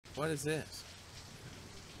What is this?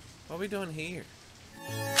 What are we doing here?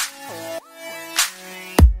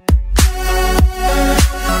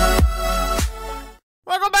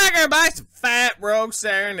 Welcome back, everybody. It's Fat Rogue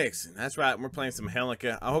Sarenixen. That's right, we're playing some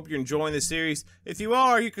Hellenica. I hope you're enjoying this series. If you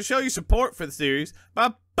are, you can show your support for the series by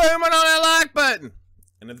booming on that like button.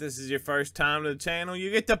 And if this is your first time to the channel,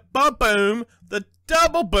 you get to boom, the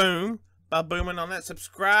double boom, by booming on that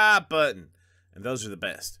subscribe button. And those are the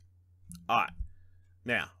best. Alright.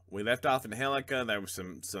 Now, we left off in Hellenica. There was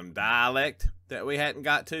some dialect that we hadn't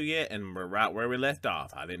got to yet, and we're right where we left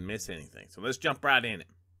off. I didn't miss anything. So let's jump right in it.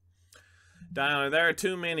 Diana, there are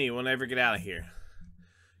too many. We'll never get out of here.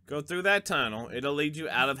 Go through that tunnel. It'll lead you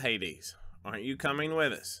out of Hades. Aren't you coming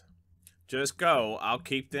with us? Just go. I'll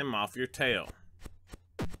keep them off your tail.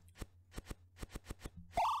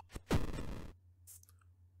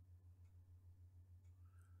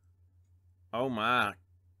 Oh my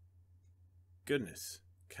goodness.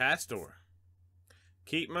 Castor.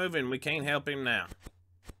 Keep moving. We can't help him now.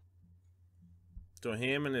 So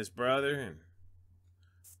him and his brother and...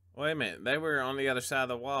 Wait a minute. They were on the other side of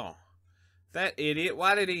the wall. That idiot.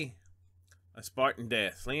 Why did he... A Spartan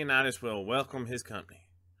death. Leonidas will welcome his company.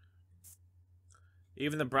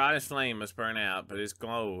 Even the brightest flame must burn out, but his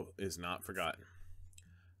glow is not forgotten.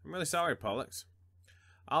 I'm really sorry, Pollux.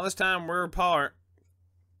 All this time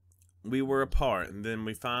we were apart, and then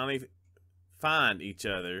we finally find each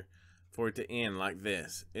other for it to end like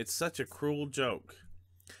this. It's such a cruel joke.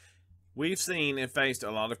 We've seen and faced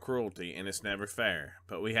a lot of cruelty, and it's never fair.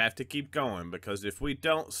 But we have to keep going, because if we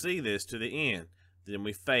don't see this to the end, then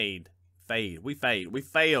we fade. We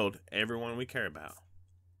failed everyone we care about.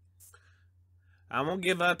 I won't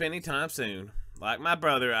give up anytime soon. Like my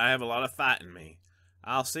brother, I have a lot of fight in me.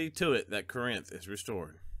 I'll see to it that Corinth is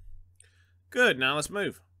restored. Good, now let's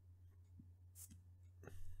move.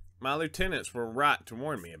 My lieutenants were right to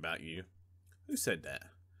warn me about you. Who said that?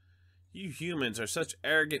 You humans are such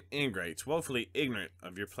arrogant ingrates, woefully ignorant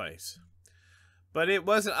of your place. But it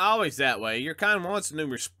wasn't always that way. Your kind once knew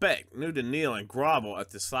respect, knew to kneel and grovel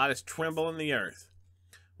at the slightest tremble in the earth.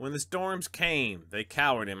 When the storms came, they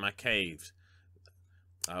cowered in my caves.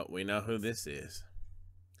 Oh, we know who this is.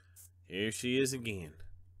 Here she is again.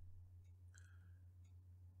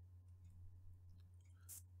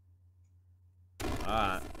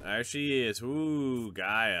 Ah, there she is. Ooh,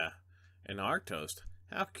 Gaia. And Arctos.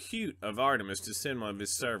 How cute of Artemis to send one of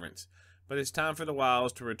his servants. But it's time for the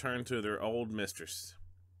wilds to return to their old mistress.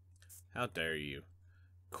 How dare you?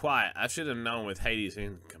 Quiet. I should have known with Hades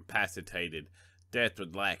incapacitated, death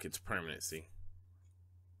would lack its permanency.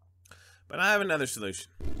 But I have another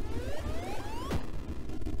solution.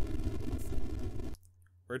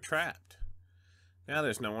 We're trapped. Now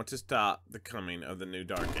there's no one to stop the coming of the new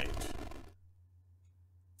Dark Age.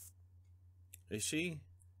 Is she?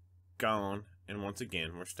 Gone, and once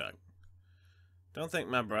again we're stuck. Don't think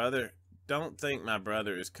my brother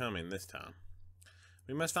is coming this time.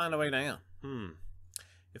 We must find a way down.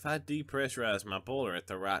 If I depressurize my boiler at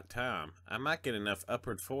the right time, I might get enough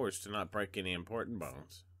upward force to not break any important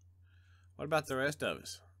bones. What about the rest of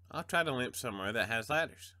us? I'll try to limp somewhere that has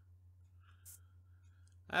ladders.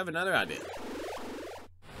 I have another idea.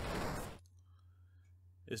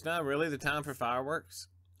 It's not really the time for fireworks.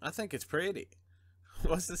 I think it's pretty.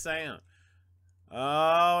 What's the sound?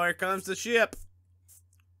 Oh, here comes the ship.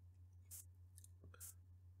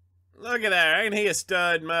 Look at that. Ain't he a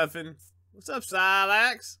stud muffin? What's up,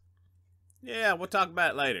 Silax? Yeah, we'll talk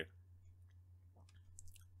about it later.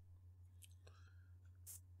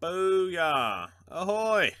 Booyah.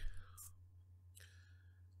 Ahoy.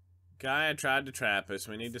 Gaia tried to trap us.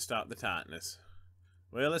 We need to stop the tightness.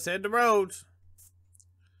 Well, let's head to Rhodes.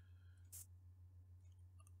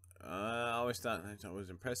 I always thought that was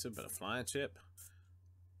impressive, but a flying ship?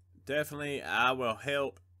 Definitely, I will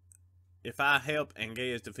help. If I help and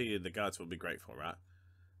Gaia is defeated, the gods will be grateful, right?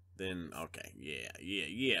 Then, okay,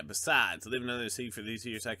 yeah. Besides, living under the sea for these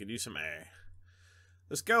years, I could use some air.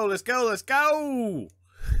 Let's go!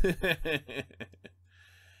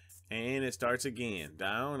 And it starts again.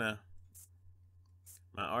 Diona.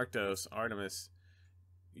 My Artemis.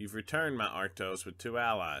 You've returned my Arctos with 2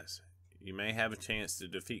 allies. You may have a chance to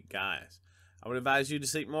defeat Gaius. I would advise you to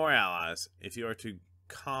seek more allies. If you are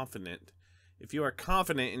confident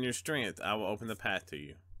in your strength, I will open the path to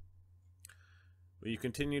you. Will you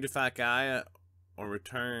continue to fight Gaia or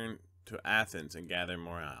return to Athens and gather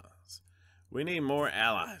more allies? We need more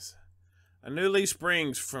allies. A new leaf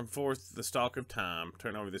springs from forth the stalk of time.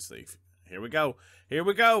 Turn over this leaf. Here we go.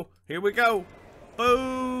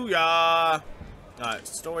 Booyah! Alright,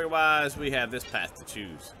 story-wise, we have this path to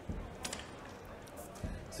choose.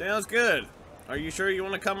 Sounds good. Are you sure you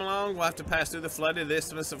want to come along? We'll have to pass through the flooded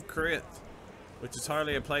Isthmus of Crete, which is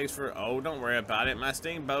hardly a place for... Oh, don't worry about it. My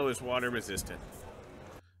steam bow is water resistant.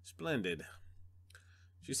 Splendid.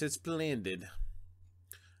 She said splendid.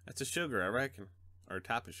 That's a sugar, I reckon. Or a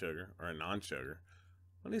type of sugar. Or a non-sugar.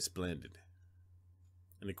 What is splendid?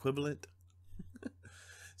 An equivalent?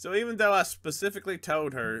 So even though I specifically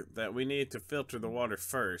told her that we needed to filter the water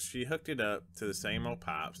first, she hooked it up to the same old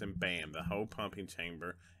pipes, and bam, the whole pumping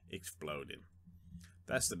chamber exploded.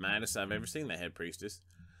 That's the maddest I've ever seen the head priestess.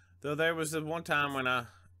 Though there was the one time when by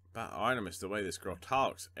Artemis, the way this girl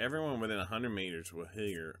talks, everyone within 100 meters will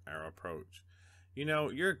hear our approach. You know,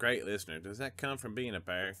 you're a great listener. Does that come from being a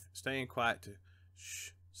bear? Staying quiet to... Shh,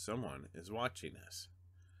 someone is watching us.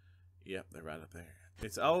 Yep, they're right up there.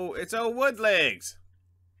 It's old Woodlegs.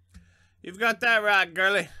 You've got that right,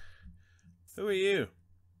 girlie. Who are you?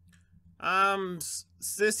 I'm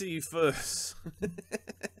Sisyphus.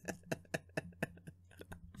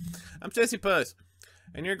 I'm Sisyphus.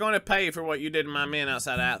 And you're going to pay for what you did to my men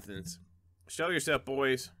outside Athens. Show yourself,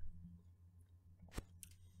 boys.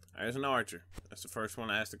 There's an archer. That's the first one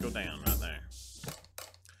that has to go down right there.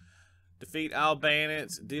 Defeat all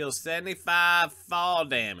bandits. Deal 75 fall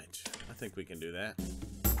damage. I think we can do that.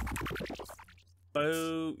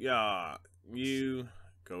 Booyah. You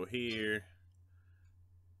go here.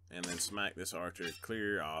 And then smack this archer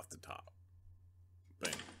clear off the top.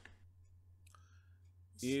 Boom.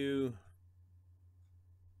 You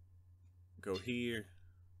go here.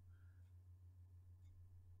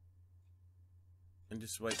 And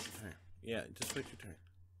just wait your turn. Yeah, just wait your turn.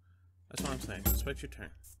 That's what I'm saying. Just wait your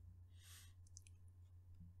turn.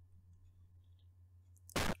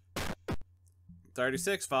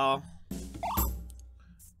 $36 fall.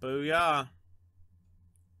 Booyah.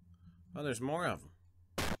 Oh, there's more of them.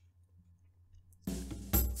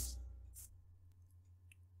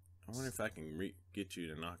 I wonder if I can get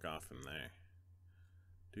you to knock off from there.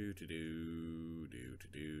 Do.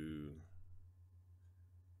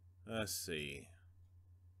 Let's see.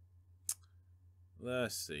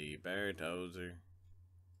 Bear Dozer.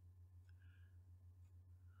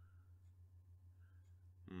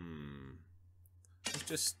 Let's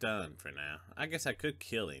just stun for now. I guess I could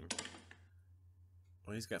kill him.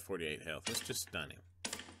 Well, he's got 48 health. Let's just stun him.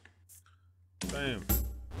 Boom.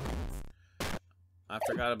 I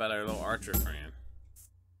forgot about our little archer friend.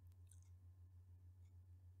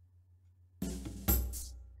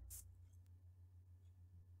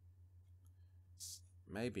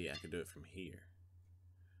 Maybe I could do it from here.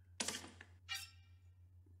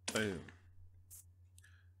 Boom.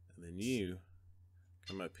 And then you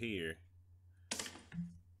come up here.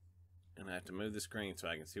 And I have to move the screen so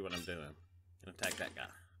I can see what I'm doing. And attack that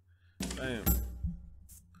guy. Boom.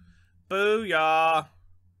 Booyah!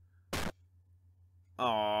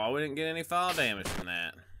 Aw, we didn't get any fall damage from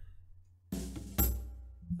that.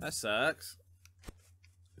 That sucks.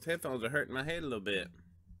 These headphones are hurting my head a little bit.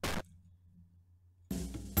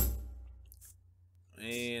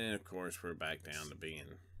 And of course, we're back down to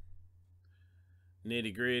being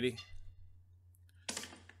nitty gritty.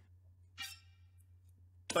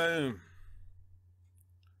 Boom.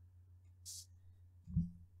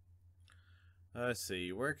 Let's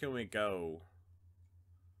see, where can we go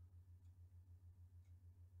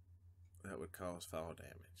that would cause fall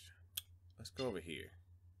damage? Let's go over here.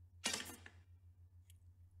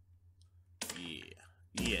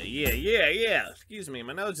 Yeah. Excuse me,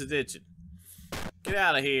 my nose is itching. Get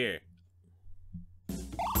out of here.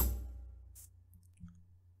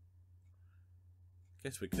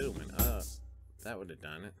 Guess we could have went up. That would have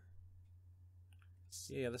done it.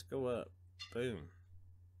 Yeah, let's go up. Boom.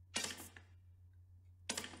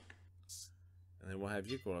 And then we'll have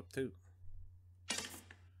you go up too.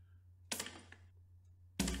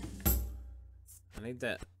 I need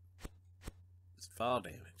that. It's fall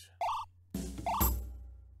damage.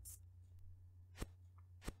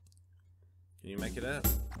 Can you make it up?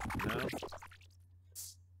 No?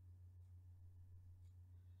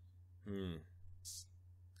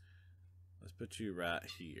 Let's put you right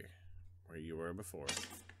here, where you were before.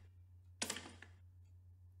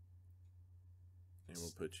 And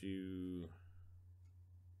we'll put you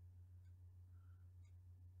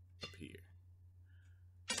up here.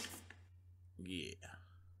 Yeah.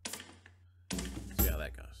 See how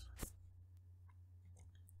that goes.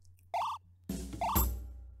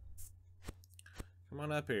 Come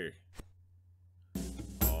on up here.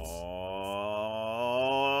 Oh,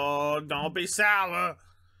 don't be sour.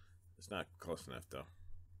 It's not close enough though.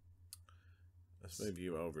 Let's move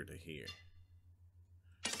you over to here.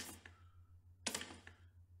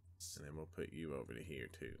 And then we'll put you over to here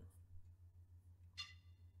too.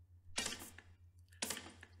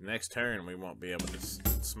 Next turn, we won't be able to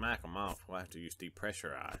smack them off. We'll have to use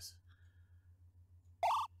depressurize.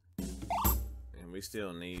 And we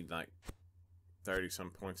still need like 30-some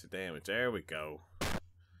points of damage. There we go.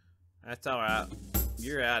 That's alright.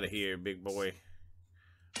 You're out of here, big boy.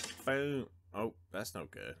 Boom. Oh, that's no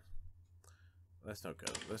good. That's no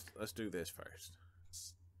good. Let's do this first.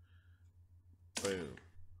 Boom.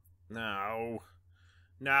 No.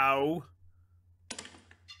 No.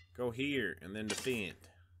 Go here and then defend.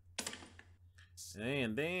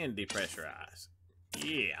 And then depressurize.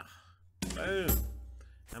 Yeah. Boom.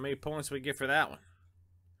 How many points we get for that one?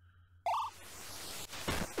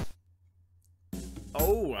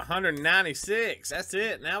 Oh, 196. That's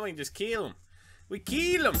it. Now we can just kill him. We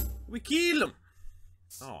kill him. We kill him.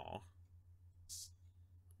 Aw.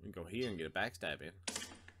 We can go here and get a backstab in.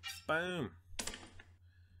 Boom.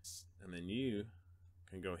 And then you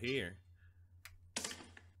can go here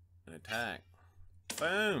and attack.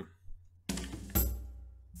 Boom.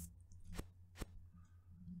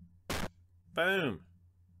 Boom.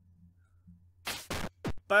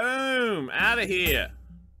 Boom. Out of here.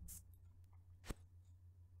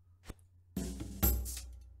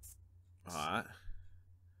 Alright.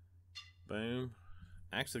 Boom.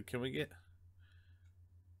 Actually, can we get...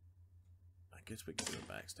 I guess we can do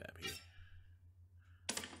a backstab here.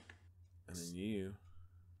 And then you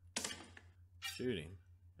shoot him.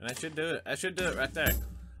 And I should do it. I should do it right there.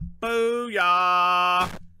 Booyah!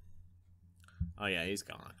 Oh yeah, he's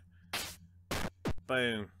gone.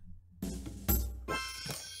 Boom.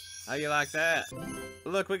 How you like that?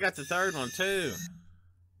 Look, we got the third one too.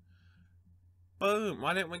 Boom.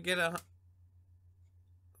 Why didn't we get a...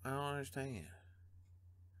 I don't understand.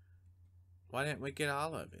 Why didn't we get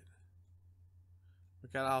all of it? We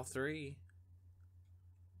got all three.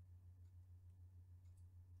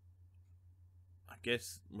 I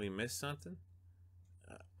guess we missed something.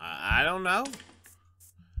 I don't know.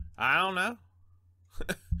 I don't know.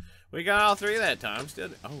 We got all three that time.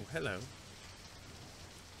 Still. Oh, hello.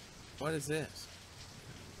 What is this?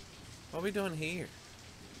 What are we doing here?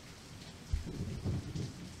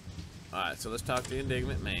 Alright, so let's talk to the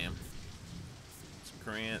indignant ma'am. It's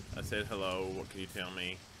Corinth. I said hello. What can you tell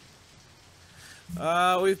me?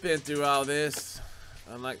 We've been through all this.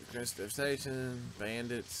 Unlike the Christopher Station,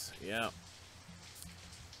 bandits. Yep.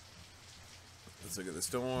 Let's look at the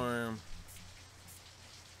storm.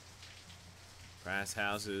 Price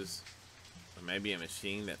houses. Or maybe a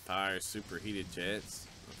machine that fires superheated jets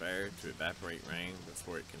of air to evaporate rain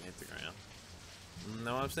before it can hit the ground.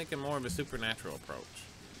 No, I was thinking more of a supernatural approach.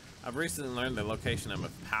 I've recently learned the location of a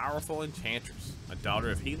powerful enchantress, a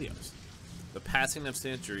daughter of Helios. The passing of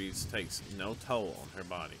centuries takes no toll on her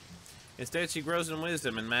body. Instead, she grows in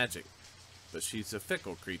wisdom and magic. But she's a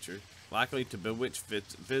fickle creature, likely to bewitch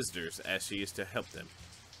visitors as she is to help them.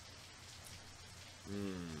 So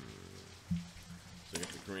we got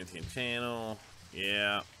the Corinthian channel.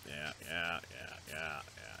 Yeah.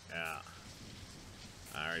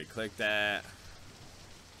 I already clicked that.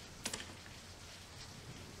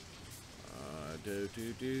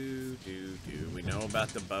 We know about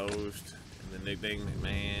the boast and the indignant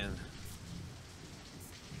man.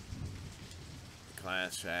 The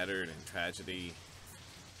class shattered and tragedy.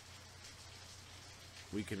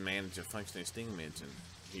 We can manage a functioning steam engine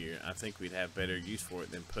here. I think we'd have better use for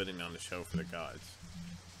it than putting on the show for the gods.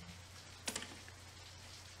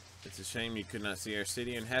 It's a shame you could not see our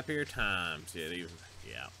city in happier times yet. Even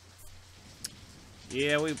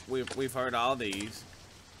yeah, we've heard all these.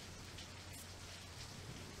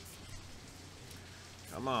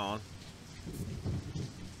 Come on.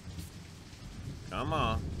 Come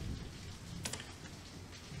on.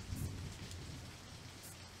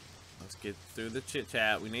 Let's get through the chit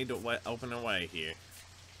chat. We need to open a way here.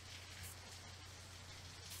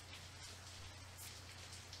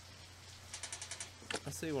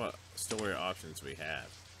 Let's see what story options we have.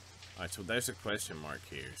 Alright, so there's a question mark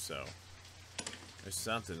here, so there's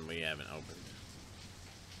something we haven't opened.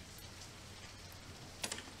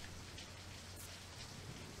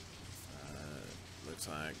 Looks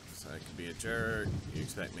like I could be a jerk. You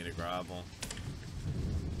expect me to grovel?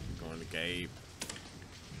 Going to gape.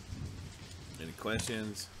 Any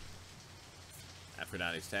questions?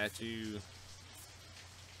 Aphrodite statue.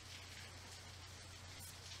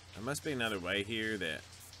 There must be another way here that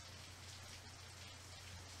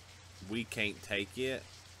we can't take yet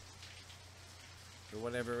for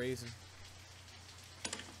whatever reason.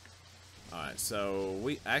 Alright, so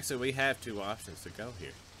we have two options to go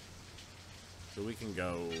here. So we can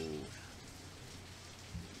go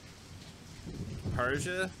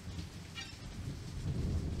Persia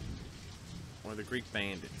or the Greek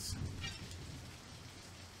bandits.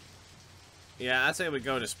 Yeah, I say we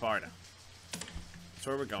go to Sparta. That's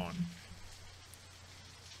where we're going.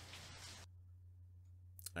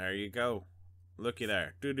 There you go. Looky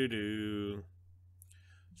there. Doo-doo-doo.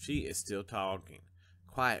 She is still talking.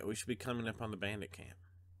 Quiet, we should be coming up on the bandit camp.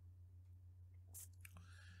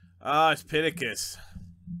 Oh, it's Pittacus.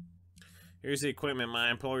 Here's the equipment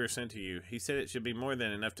my employer sent to you. He said it should be more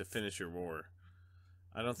than enough to finish your war.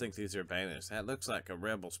 I don't think these are bandits. That looks like a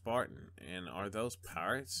rebel Spartan. And are those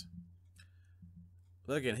pirates?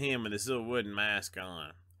 Look at him with his little wooden mask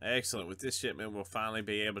on. Excellent. With this shipment, we'll finally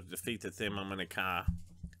be able to defeat the Theomachani,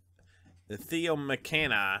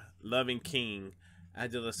 loving king,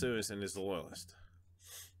 Adulisuus and his loyalist.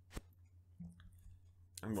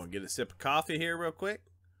 I'm going to get a sip of coffee here real quick.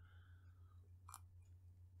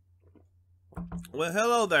 Well,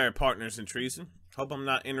 hello there, partners in treason. Hope I'm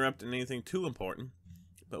not interrupting anything too important,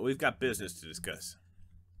 but we've got business to discuss.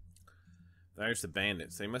 There's the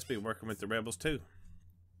bandits. They must be working with the rebels too.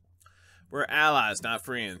 We're allies, not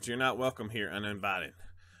friends. You're not welcome here uninvited.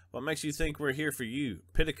 What makes you think we're here for you?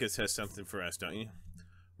 Pittacus has something for us, don't you?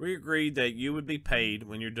 We agreed that you would be paid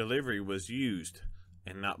when your delivery was used,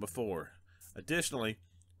 and not before. Additionally,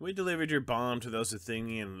 we delivered your bomb to those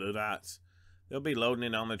Athenian Luddites. They'll be loading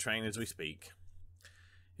it on the train as we speak.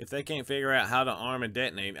 If they can't figure out how to arm and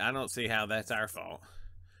detonate, I don't see how that's our fault.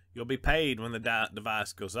 You'll be paid when the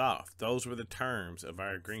device goes off. Those were the terms of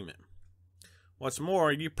our agreement. What's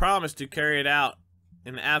more, you promised to carry it out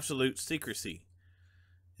in absolute secrecy.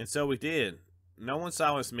 And so we did. No one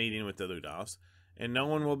saw us meeting with the Luddites, and no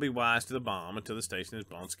one will be wise to the bomb until the station is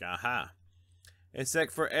blown sky high.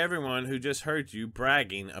 Except for everyone who just heard you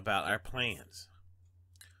bragging about our plans.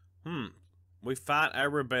 We fight our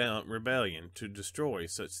rebellion to destroy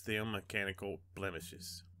such theomechanical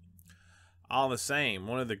blemishes. All the same,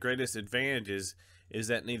 one of the greatest advantages is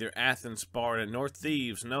that neither Athens, Sparta, nor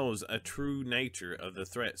Thebes knows a true nature of the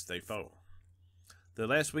threats they foe. The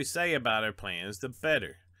less we say about our plans, the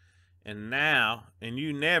better. And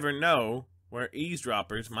you never know where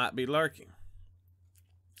eavesdroppers might be lurking.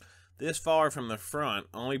 This far from the front,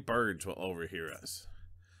 only birds will overhear us.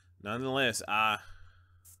 Nonetheless,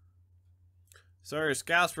 Sir,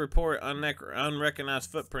 scouts report unrecognized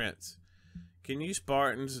footprints. Can you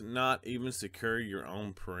Spartans not even secure your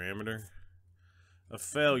own perimeter? A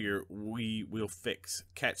failure we will fix.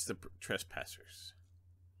 Catch the trespassers.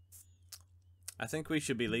 I think we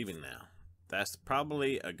should be leaving now. That's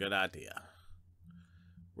probably a good idea.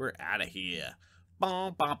 We're out of here.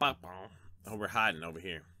 Boom, boom, boom, boom. Oh, we're hiding over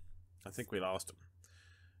here. I think we lost them.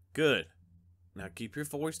 Good. Now keep your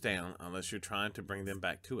voice down unless you're trying to bring them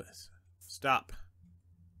back to us. Stop.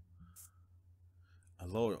 A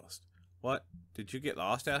loyalist. What? Did you get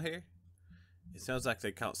lost out here? It sounds like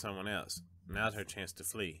they caught someone else. Now's our chance to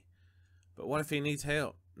flee. But what if he needs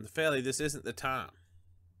help? Nepheli, this isn't the time.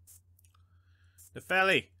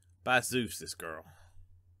 Nepheli! By Zeus, this girl.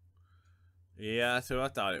 Yeah, that's who I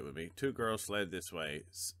thought it would be. 2 girls fled this way.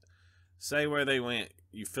 Say where they went,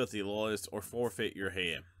 you filthy loyalist, or forfeit your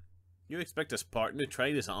head. You expect a Spartan to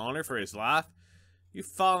trade his honor for his life? You've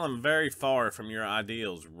fallen very far from your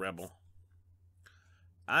ideals, rebel.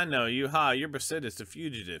 I know you. You're Brasidas, a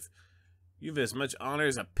fugitive. You've as much honor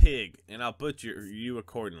as a pig, and I'll butcher you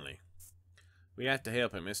accordingly. We have to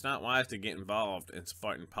help him. It's not wise to get involved in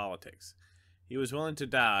Spartan politics. He was willing to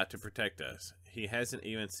die to protect us. He hasn't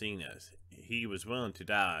even seen us. He was willing to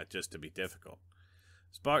die just to be difficult.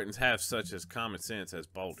 Spartans have such as common sense as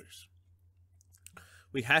boulders.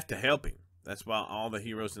 We have to help him. That's what all the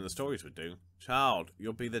heroes in the stories would do. Child,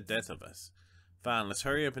 you'll be the death of us. Fine, let's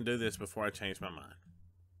hurry up and do this before I change my mind.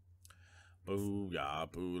 Boo-yah,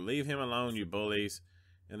 boo. Leave him alone, you bullies.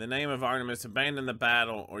 In the name of Artemis, abandon the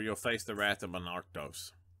battle, or you'll face the wrath of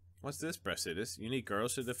Monarchos. What's this, Brasidas? You need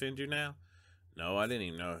girls to defend you now? No, I didn't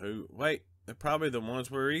even know who. Wait, they're probably the ones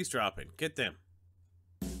we're eavesdropping. Get them.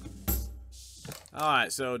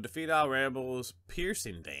 Alright, so defeat all rebels.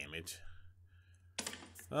 Piercing damage.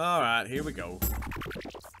 Alright, here we go.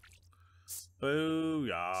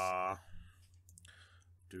 Booyah.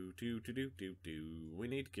 Do. We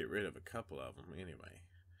need to get rid of a couple of them anyway.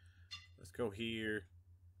 Let's go here.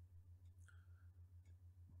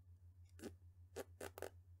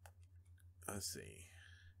 Let's see.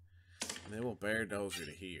 And then we'll bear dozer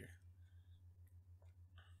to here.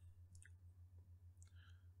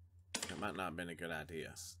 That might not have been a good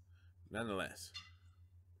idea. Nonetheless.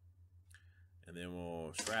 And then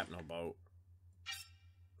we'll shrapnel bolt.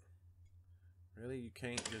 Really? You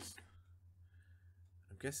can't just...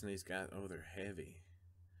 I'm guessing these guys... Oh, they're heavy.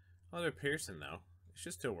 Oh, they're piercing, though. It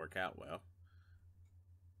should still work out well.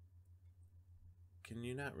 Can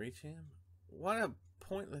you not reach him? What a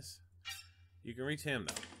pointless... You can reach him,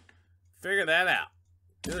 though. Figure that out.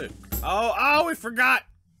 Good. Oh, we forgot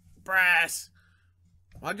Brass.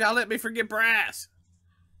 Why'd y'all let me forget Brass?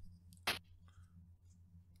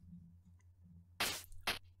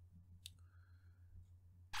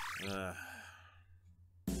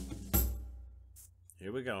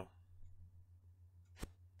 Here we go.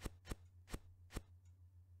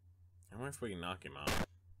 I wonder if we can knock him off.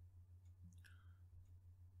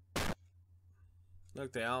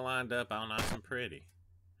 Look, they all lined up all nice and pretty.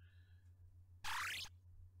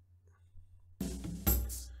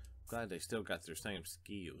 Glad they still got their same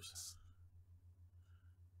skills.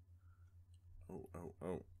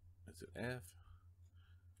 Oh. Is it F?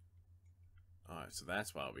 Alright, so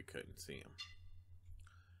that's why we couldn't see him.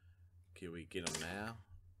 Can we get him now?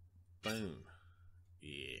 Boom.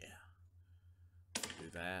 Yeah. Do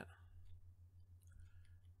that.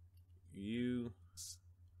 You.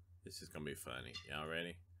 This is gonna be funny. Y'all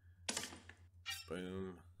ready?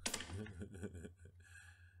 Boom.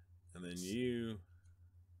 And then you.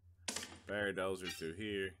 Bulldozer through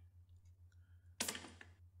here.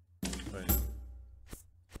 Boom.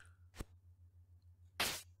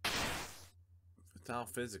 It's all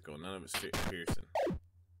physical, none of it's piercing.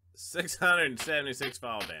 676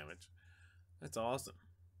 fall damage. That's awesome.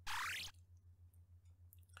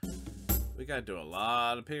 We gotta do a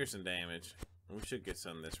lot of piercing damage. We should get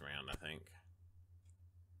some this round, I think.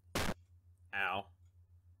 Ow.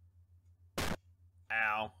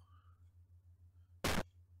 Ow.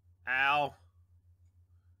 Ow.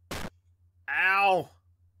 Ow.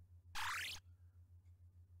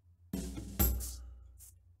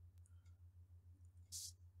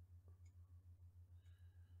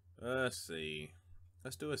 Let's see.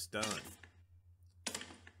 Let's do a stun.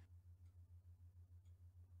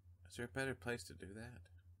 Is there a better place to do that?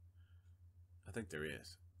 I think there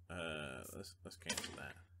is. Let's cancel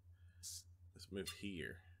that. Let's move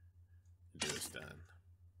here and do a stun.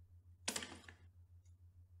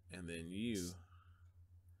 And then you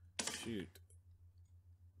shoot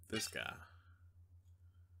this guy.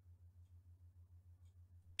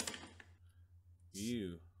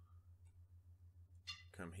 You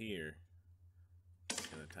come here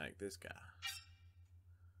and attack this guy.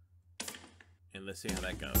 And let's see how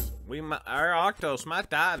that goes. Our Octos might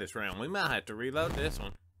die this round. We might have to reload this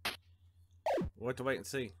one. We'll have to wait and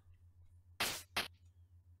see.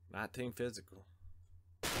 19 physical.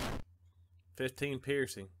 15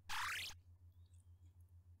 piercing.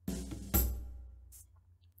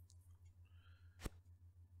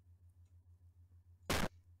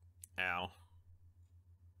 Ow.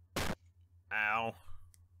 Ow.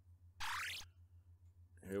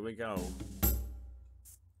 Here we go.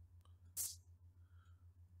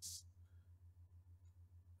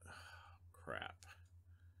 Crap.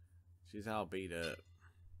 She's all beat up.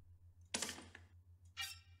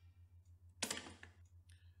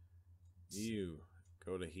 You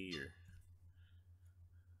go to here.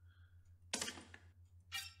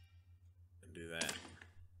 And do that.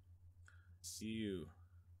 You.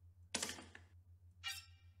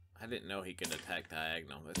 I didn't know he could attack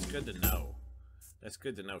diagonal. That's good to know. That's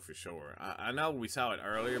good to know for sure. I know we saw it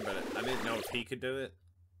earlier, but I didn't know if he could do it.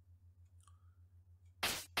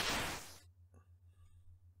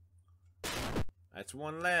 That's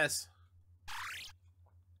one less.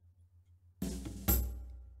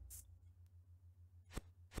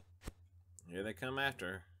 Here they come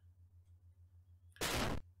after her.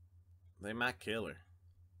 They might kill her.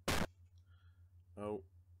 Oh.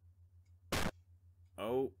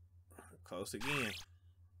 Oh. Close again.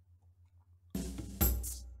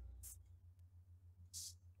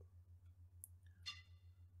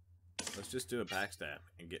 Let's just do a backstab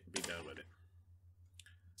and be done with it.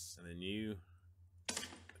 And then you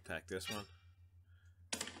attack this one.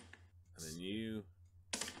 And then you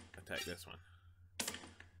attack this one.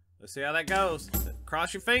 Let's see how that goes.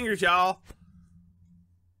 Cross your fingers, y'all.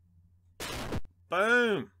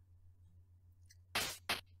 Boom.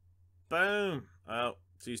 Boom. Oh,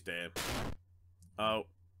 she's dead. Oh.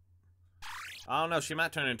 I don't know. She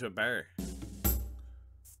might turn into a bear.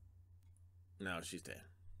 No, she's dead.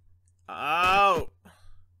 Oh.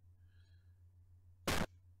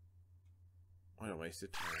 What a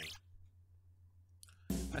wasted time.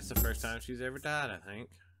 That's the first time she's ever died, I think.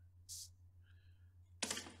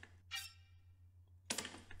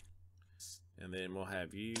 And then we'll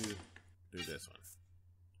have you do this one.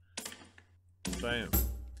 Boom.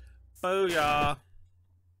 Booyah!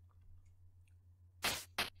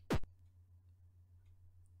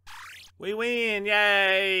 We win!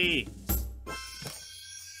 Yay!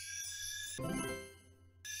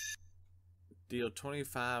 Deal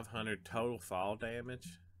 2,500 total fall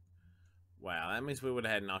damage. Wow, that means we would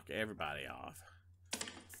have had to knock everybody off.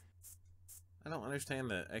 I don't understand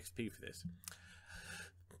the XP for this.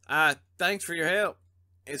 Thanks for your help.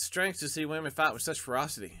 It's strange to see women fight with such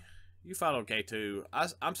ferocity. You fought okay too.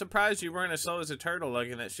 I'm surprised you weren't as slow as a turtle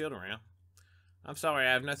lugging that shield around. I'm sorry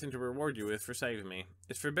I have nothing to reward you with for saving me.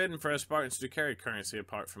 It's forbidden for us Spartans to carry currency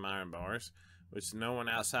apart from iron bars, which no one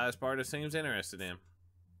outside Sparta seems interested in.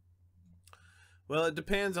 Well, it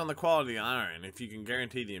depends on the quality of iron, if you can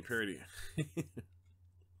guarantee the impurity.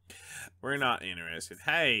 We're not interested.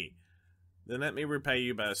 Hey, then let me repay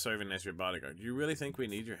you by serving as your bodyguard. Do you really think we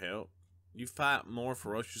need your help? You fight more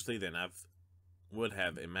ferociously than I would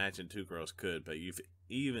have imagined two girls could, but you'd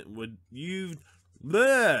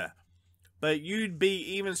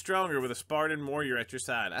be even stronger with a Spartan warrior at your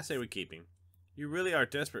side. I say we keep him. You really are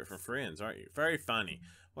desperate for friends, aren't you? Very funny.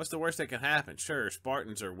 What's the worst that can happen? Sure,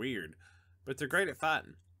 Spartans are weird, but they're great at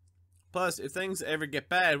fighting. Plus, if things ever get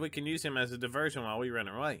bad, we can use him as a diversion while we run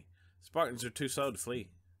away. Spartans are too slow to flee.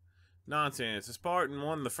 Nonsense. A Spartan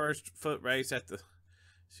won the first foot race at the...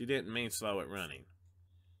 She didn't mean slow at running.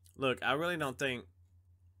 Look, I really don't think...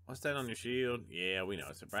 What's that on your shield? Yeah, we know.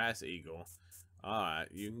 It's a brass eagle. Alright,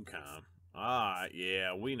 you can come. Alright,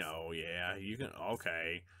 yeah, we know. Yeah, you can...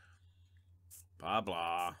 Okay. Blah,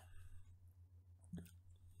 blah.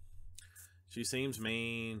 She seems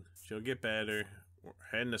mean. She'll get better. We're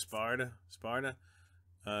heading to Sparta. Sparta?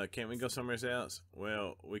 Can't we go somewhere else?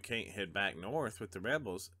 Well, we can't head back north with the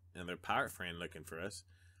rebels and their pirate friend looking for us.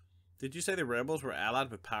 Did you say the rebels were allied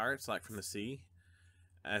with pirates, like from the sea,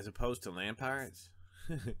 as opposed to land pirates?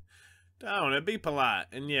 Don't it, be polite.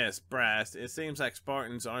 And yes, Brast, it seems like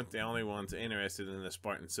Spartans aren't the only ones interested in the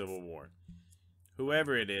Spartan Civil War.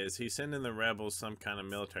 Whoever it is, he's sending the rebels some kind of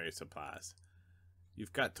military supplies.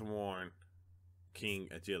 You've got to warn King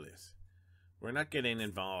Achilles. We're not getting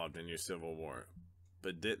involved in your civil war,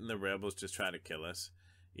 but didn't the rebels just try to kill us?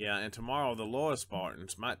 Yeah, and tomorrow the loyal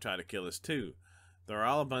Spartans might try to kill us too. They're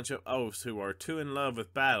all a bunch of oafs who are too in love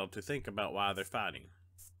with battle to think about why they're fighting.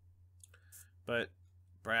 But,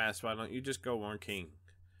 Brass, why don't you just go warn King?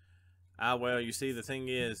 Well, you see, the thing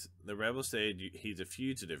is, the rebels said he's a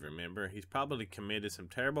fugitive, remember? He's probably committed some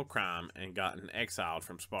terrible crime and gotten exiled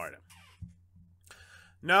from Sparta.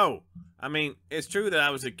 No! I mean, it's true that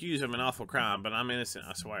I was accused of an awful crime, but I'm innocent,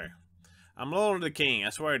 I swear. I'm loyal to the king,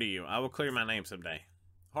 I swear to you. I will clear my name someday.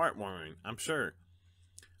 Heartwarming, I'm sure.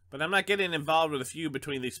 But I'm not getting involved with a feud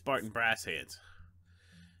between these Spartan brass heads.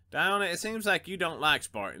 Diana, it seems like you don't like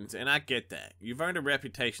Spartans, and I get that. You've earned a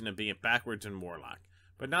reputation of being backwards and warlike.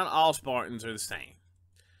 But not all Spartans are the same.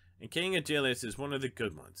 And King Achilles is one of the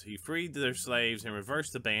good ones. He freed their slaves and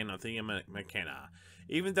reversed the ban on Theomachina,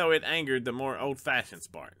 even though it angered the more old-fashioned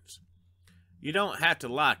Spartans. You don't have to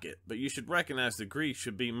like it, but you should recognize the Greeks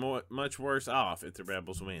should be much worse off if the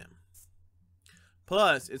rebels win.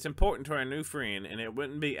 Plus, it's important to our new friend, and it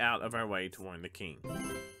wouldn't be out of our way to warn the king.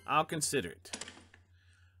 I'll consider it.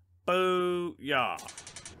 Boo-yah.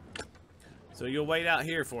 So you'll wait out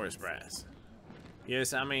here for us, Brass.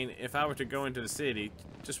 Yes, I mean, if I were to go into the city,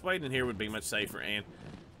 just waiting here would be much safer, and...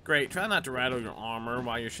 Great, try not to rattle your armor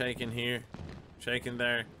while you're shaking here. Shaking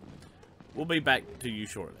there. We'll be back to you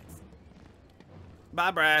shortly.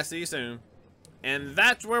 Bye, Brass. See you soon. And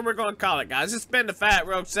that's where we're going to call it, guys. It's been the Fat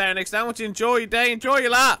Rogue Sarenixen. I want you to enjoy your day, enjoy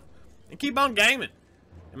your life, and keep on gaming.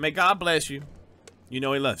 And may God bless you. You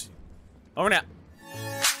know he loves you. Over and out.